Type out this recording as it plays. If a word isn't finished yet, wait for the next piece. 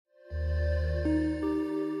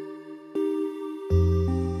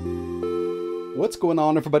What's going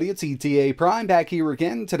on, everybody? It's etaprime back here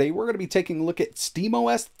again. Today we're going to be taking a look at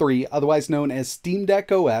SteamOS 3, otherwise known as Steam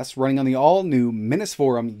Deck OS, running on the all-new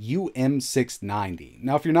Minisforum UM690.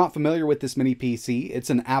 Now, if you're not familiar with this mini PC, it's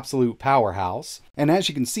an absolute powerhouse. And as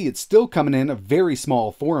you can see, it's still coming in a very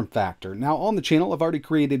small form factor. Now, on the channel, I've already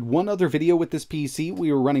created one other video with this PC.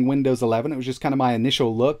 We were running Windows 11. It was just kind of my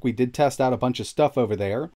initial look. We did test out a bunch of stuff over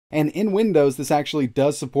there. And in Windows, this actually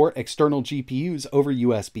does support external GPUs over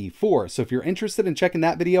USB 4. So if you're interested in checking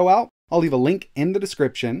that video out, I'll leave a link in the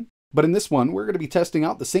description. But in this one, we're going to be testing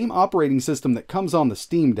out the same operating system that comes on the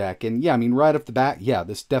Steam Deck. And yeah, I mean, right off the bat, yeah,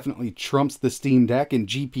 this definitely trumps the Steam Deck in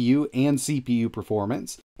GPU and CPU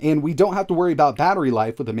performance. And we don't have to worry about battery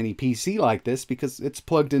life with a mini PC like this because it's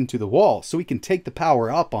plugged into the wall, so we can take the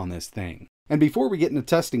power up on this thing. And before we get into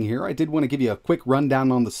testing here, I did want to give you a quick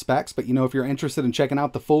rundown on the specs, but if you're interested in checking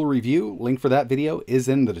out the full review, link for that video is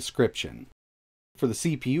in the description. For the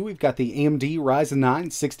CPU, we've got the AMD RYZEN 9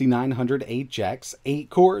 6900Hx, 8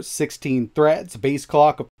 cores, 16 threads, a base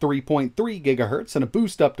clock of 3.3 GHz, and a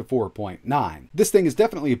boost up to 4.9. This thing is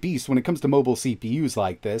definitely a beast when it comes to mobile CPUs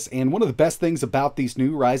like this, and one of the best things about these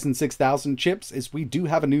new Ryzen 6000 chips is we do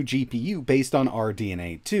have a new GPU based on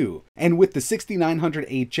RDNA2. And with the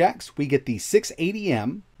 6900Hx, we get the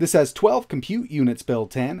 680M. This has 12 compute units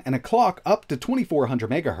built in and a clock up to 2400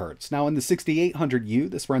 MHz. Now in the 6800U,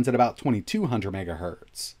 this runs at about 2200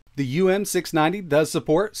 MHz. The UM690 does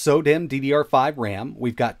support SODIMM DDR5 RAM.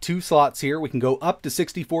 We've got 2 slots here. We can go up to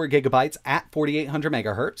 64 GB at 4800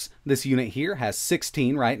 MHz. This unit here has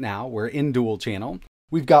 16 right now. We're in dual channel.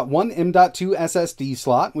 We've got one M.2 SSD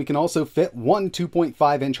slot. We can also fit one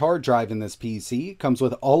 2.5-inch hard drive in this PC. It comes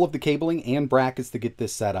with all of the cabling and brackets to get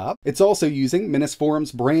this set up. It's also using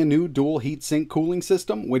Minisforum's brand new dual heatsink cooling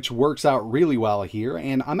system, which works out really well here.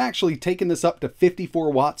 And I'm actually taking this up to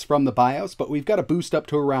 54 watts from the BIOS, but we've got a boost up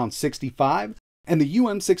to around 65. And the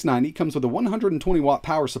UM690 comes with a 120 watt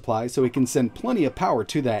power supply, so it can send plenty of power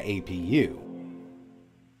to that APU.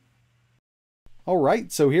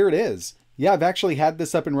 Alright, so here it is. Yeah, I've actually had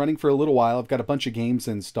this up and running for a little while. I've got a bunch of games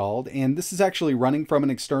installed, and this is actually running from an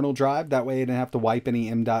external drive. That way I didn't have to wipe any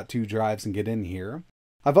M.2 drives and get in here.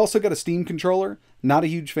 I've also got a Steam controller. Not a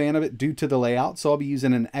huge fan of it due to the layout, so I'll be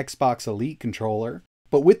using an Xbox Elite controller.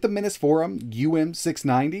 But with the Minisforum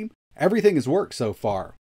UM690, everything has worked so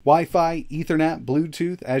far. Wi-Fi, Ethernet,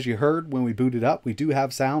 Bluetooth, as you heard when we booted up, we do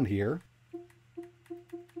have sound here.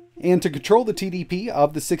 And to control the TDP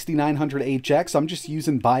of the 6900HX, I'm just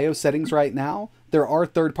using BIOS settings right now. There are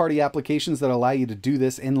third-party applications that allow you to do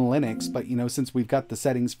this in Linux, but since we've got the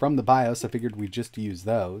settings from the BIOS, I figured we'd just use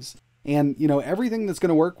those. And everything that's going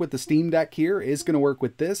to work with the Steam Deck here is going to work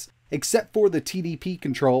with this, except for the TDP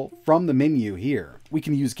control from the menu here. We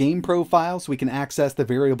can use game profiles, we can access the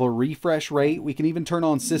variable refresh rate, we can even turn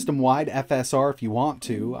on system-wide FSR if you want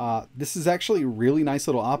to. This is actually a really nice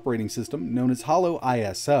little operating system known as Holo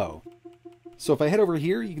ISO. So if I head over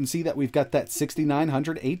here, you can see that we've got that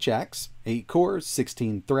 6900HX, 8 cores,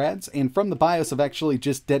 16 threads, and from the BIOS I've actually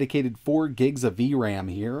just dedicated 4 gigs of VRAM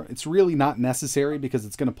here. It's really not necessary because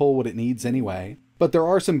it's going to pull what it needs anyway. But there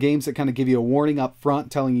are some games that kind of give you a warning up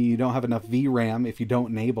front telling you don't have enough VRAM if you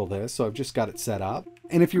don't enable this, so I've just got it set up.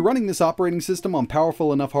 And if you're running this operating system on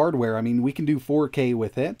powerful enough hardware, I mean, we can do 4K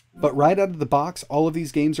with it. But right out of the box, all of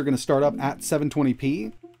these games are going to start up at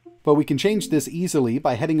 720p. But we can change this easily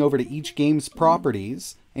by heading over to each game's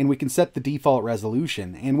properties, and we can set the default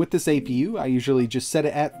resolution. And with this APU, I usually just set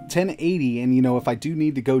it at 1080, and if I do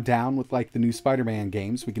need to go down with like the new Spider-Man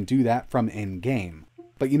games, we can do that from in-game.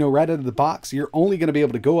 But right out of the box, you're only going to be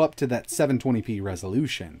able to go up to that 720p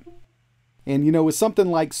resolution. And with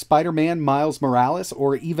something like Spider-Man Miles Morales,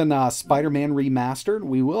 or even Spider-Man Remastered,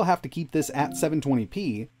 we will have to keep this at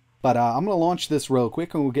 720p. But I'm going to launch this real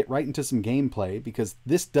quick and we'll get right into some gameplay because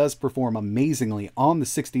this does perform amazingly on the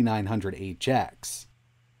 6900HX.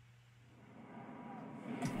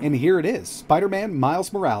 And here it is, Spider-Man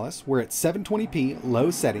Miles Morales. We're at 720p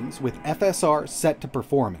low settings with FSR set to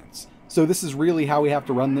performance. So this is really how we have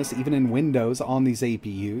to run this even in Windows on these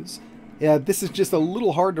APUs. This is just a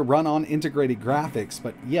little hard to run on integrated graphics,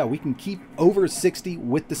 but yeah, we can keep over 60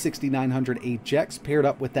 with the 6900HX paired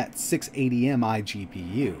up with that 680M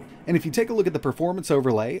iGPU. And if you take a look at the performance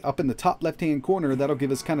overlay up in the top left-hand corner, that'll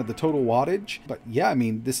give us kind of the total wattage. But yeah, I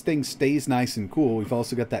mean, this thing stays nice and cool. We've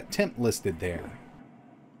also got that temp listed there.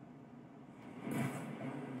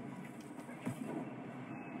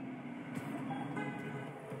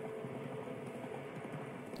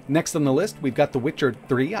 Next on the list, we've got The Witcher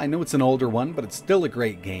 3. I know it's an older one, but it's still a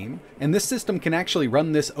great game. And this system can actually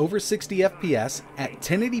run this over 60 FPS at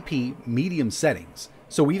 1080p medium settings.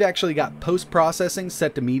 So we've actually got post-processing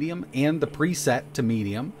set to medium and the preset to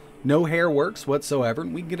medium. No hair works whatsoever,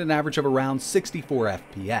 and we can get an average of around 64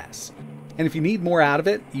 FPS. And if you need more out of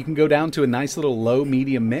it, you can go down to a nice little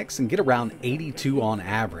low-medium mix and get around 82 on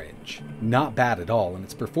average. Not bad at all, and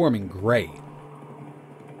it's performing great.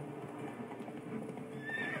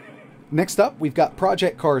 Next up, we've got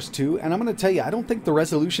Project Cars 2, and I'm going to tell you, I don't think the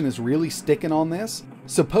resolution is really sticking on this.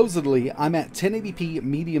 Supposedly, I'm at 1080p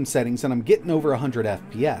medium settings and I'm getting over 100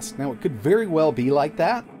 FPS. Now, it could very well be like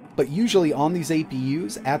that, but usually on these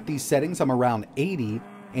APUs, at these settings, I'm around 80,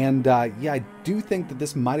 and yeah, I do think that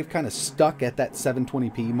this might have kind of stuck at that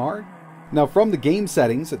 720p mark. Now, from the game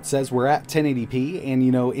settings, it says we're at 1080p, and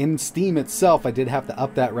you know, in Steam itself, I did have to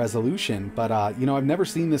up that resolution, but you know, I've never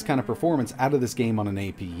seen this kind of performance out of this game on an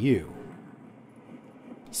APU.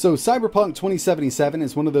 So Cyberpunk 2077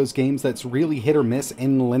 is one of those games that's really hit or miss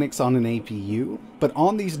in Linux on an APU, but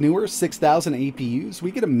on these newer 6000 APUs,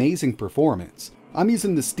 we get amazing performance. I'm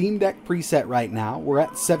using the Steam Deck preset right now. We're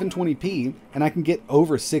at 720p, and I can get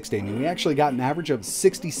over 60, and we actually got an average of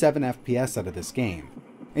 67 FPS out of this game.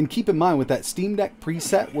 And keep in mind, with that Steam Deck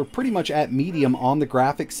preset, we're pretty much at medium on the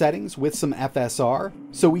graphics settings with some FSR,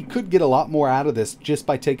 so we could get a lot more out of this just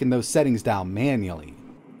by taking those settings down manually.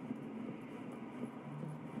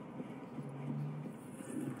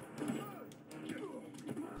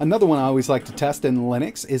 Another one I always like to test in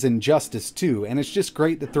Linux is Injustice 2, and it's just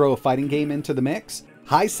great to throw a fighting game into the mix.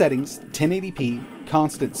 High settings, 1080p,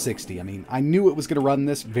 constant 60. I mean, I knew it was going to run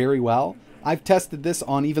this very well. I've tested this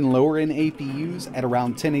on even lower end APUs at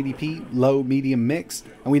around 1080p, low, medium mix,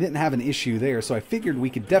 and we didn't have an issue there, so I figured we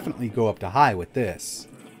could definitely go up to high with this.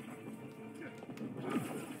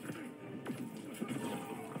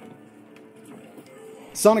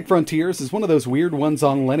 Sonic Frontiers is one of those weird ones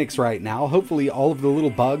on Linux right now. Hopefully all of the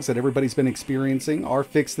little bugs that everybody's been experiencing are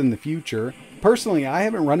fixed in the future. Personally, I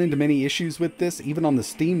haven't run into many issues with this, even on the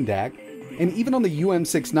Steam Deck. And even on the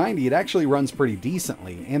UM690, it actually runs pretty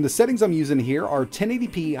decently. And the settings I'm using here are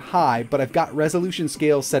 1080p high, but I've got resolution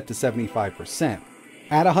scale set to 75%.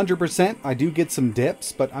 At 100%, I do get some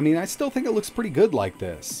dips, but I mean, I still think it looks pretty good like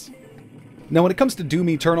this. Now, when it comes to Doom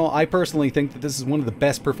Eternal, I personally think that this is one of the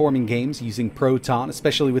best performing games using Proton,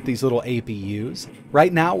 especially with these little APUs.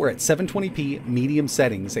 Right now, we're at 720p medium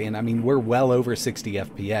settings, and I mean, we're well over 60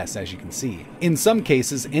 FPS, as you can see. In some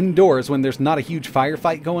cases, indoors, when there's not a huge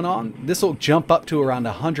firefight going on, this will jump up to around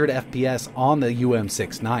 100 FPS on the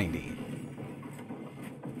UM690.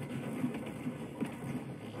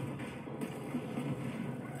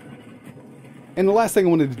 And the last thing I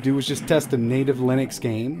wanted to do was just test a native Linux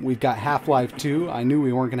game. We've got Half-Life 2. I knew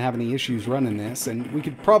we weren't going to have any issues running this, and we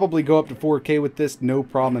could probably go up to 4K with this, no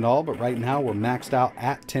problem at all, but right now we're maxed out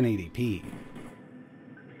at 1080p.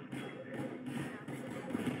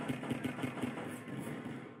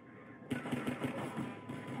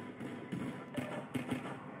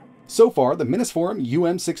 So far, the Minisforum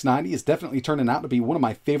UM690 is definitely turning out to be one of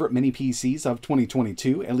my favorite mini PCs of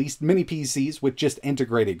 2022, at least mini PCs with just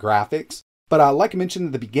integrated graphics. But like I mentioned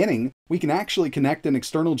at the beginning, we can actually connect an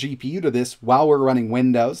external GPU to this while we're running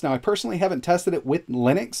Windows. Now, I personally haven't tested it with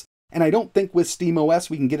Linux, and I don't think with SteamOS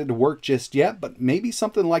we can get it to work just yet, but maybe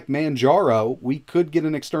something like Manjaro, we could get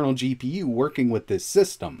an external GPU working with this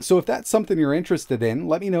system. So if that's something you're interested in,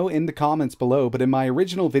 let me know in the comments below. But in my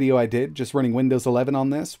original video I did, just running Windows 11 on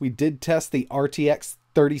this, we did test the RTX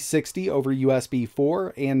 3060 over USB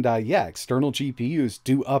 4, and yeah, external GPUs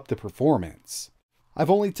do up the performance. I've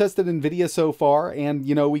only tested NVIDIA so far, and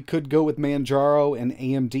you know, we could go with Manjaro and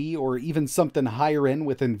AMD, or even something higher end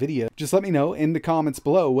with NVIDIA. Just let me know in the comments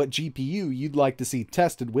below what GPU you'd like to see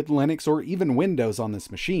tested with Linux or even Windows on this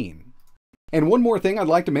machine. And one more thing I'd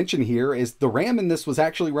like to mention here is the RAM in this was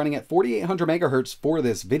actually running at 4800 MHz for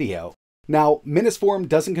this video. Now, Minisforum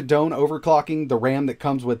doesn't condone overclocking the RAM that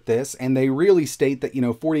comes with this, and they really state that, you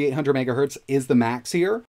know, 4800 MHz is the max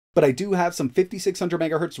here. But I do have some 5600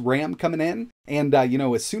 MHz RAM coming in, and you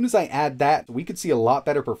know, as soon as I add that, we could see a lot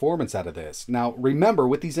better performance out of this. Now, remember,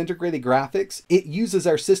 with these integrated graphics, it uses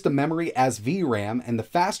our system memory as VRAM, and the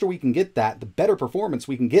faster we can get that, the better performance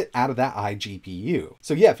we can get out of that iGPU.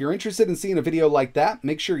 So yeah, if you're interested in seeing a video like that,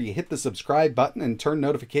 make sure you hit the subscribe button and turn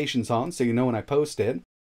notifications on so you know when I post it.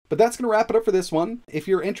 But that's going to wrap it up for this one. If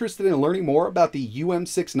you're interested in learning more about the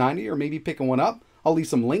UM690 or maybe picking one up, I'll leave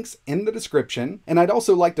some links in the description, and I'd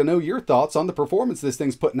also like to know your thoughts on the performance this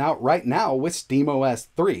thing's putting out right now with SteamOS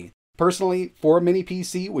 3. Personally, for a mini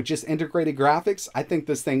PC with just integrated graphics, I think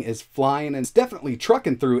this thing is flying and it's definitely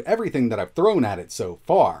trucking through everything that I've thrown at it so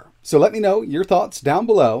far. So let me know your thoughts down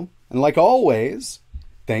below, and like always,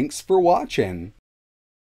 thanks for watching.